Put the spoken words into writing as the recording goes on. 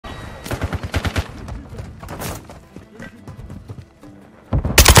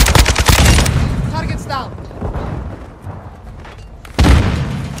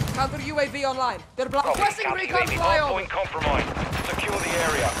UAV online. They're requesting Copy. recon UAV flyover. hardpoint compromised. Secure the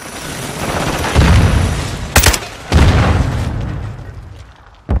area.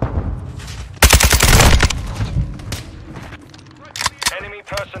 Enemy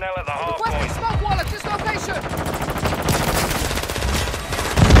personnel at the Requesting hardpoint. smoke wall at this location.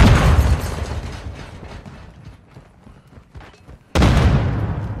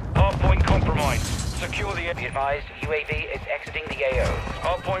 Hardpoint compromised. Secure the Be area. advised, UAV is exiting the AO.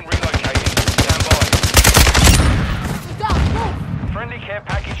 Hardpoint relocated. Stand by. Down, move. Friendly care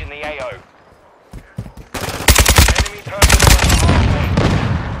package in the AO. Enemy personnel at the hardpoint.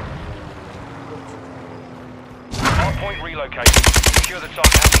 Hardpoint relocated. Secure the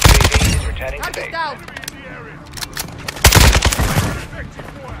target. UAV is returning to Target base. down.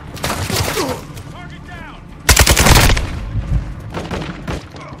 Target down!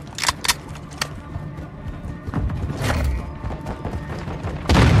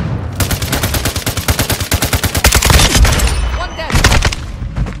 One dead.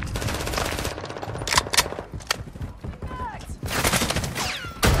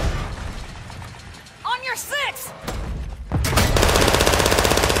 On your six.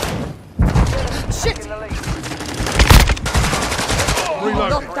 Shit.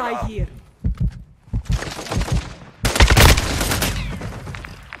 Don't die here.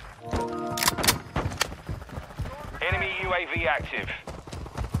 Enemy UAV active.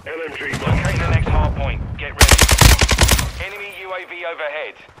 LMG Locate the next hardpoint. Get ready. Enemy UAV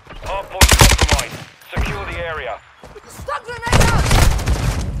overhead. Hardpoint compromised. Secure the area. Stun grenade out.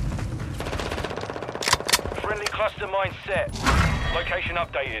 Friendly cluster mine set. Location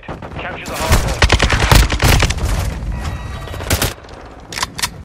updated. Capture the hardpoint.